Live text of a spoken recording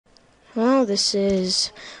Well, this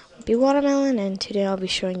is BWatermelon, and today I'll be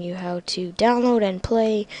showing you how to download and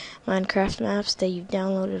play Minecraft maps that you've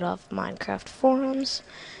downloaded off Minecraft forums.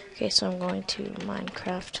 Okay, so I'm going to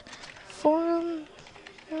Minecraft forums,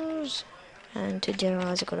 and to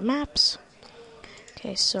generalize, I go to maps.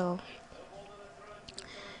 Okay, so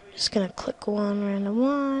just gonna click one random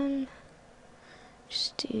one.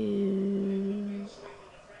 Just do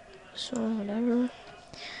this one, whatever.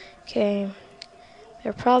 Okay,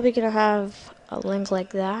 they're probably gonna have a link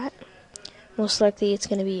like that. Most likely it's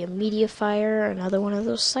going to be a Mediafire or another one of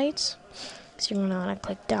those sites. So you're going to want to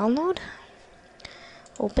click download,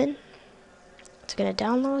 open. It's going to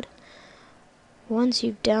download. Once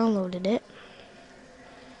you've downloaded it,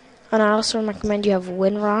 and I also recommend you have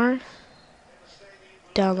WinRAR.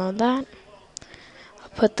 Download that. I'll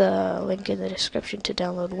put the link in the description to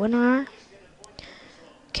download WinRAR.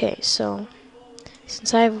 Okay, so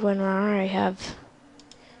since I have WinRAR,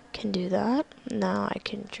 can do that. Now I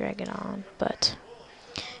can drag it on, but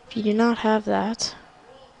if you do not have that,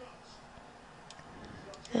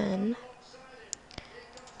 then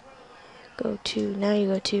you go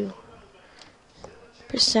to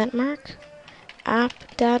 %mark, app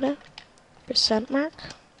data, %mark.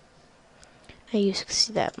 Now you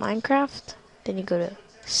see that Minecraft, then you go to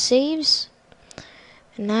saves,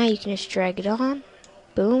 and now you can just drag it on,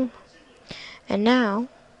 boom, and now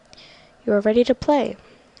you are ready to play.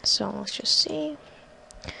 So let's just see.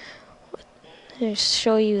 Just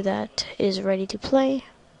show you that it is ready to play.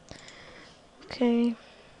 Okay.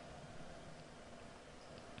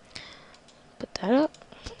 Put that up.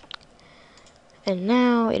 And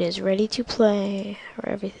now it is ready to play.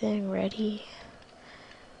 Everything ready.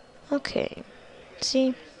 Okay.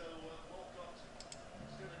 See?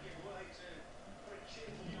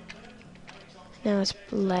 Now it's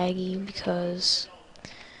laggy because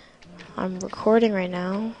I'm recording right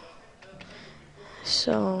now.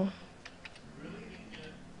 So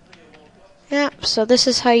yeah, so this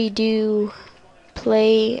is how you do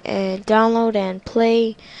play and download and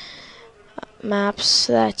play maps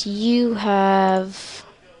that you have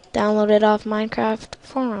downloaded off Minecraft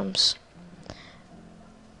forums.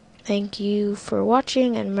 Thank you for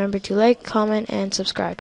watching, and remember to like, comment, and subscribe.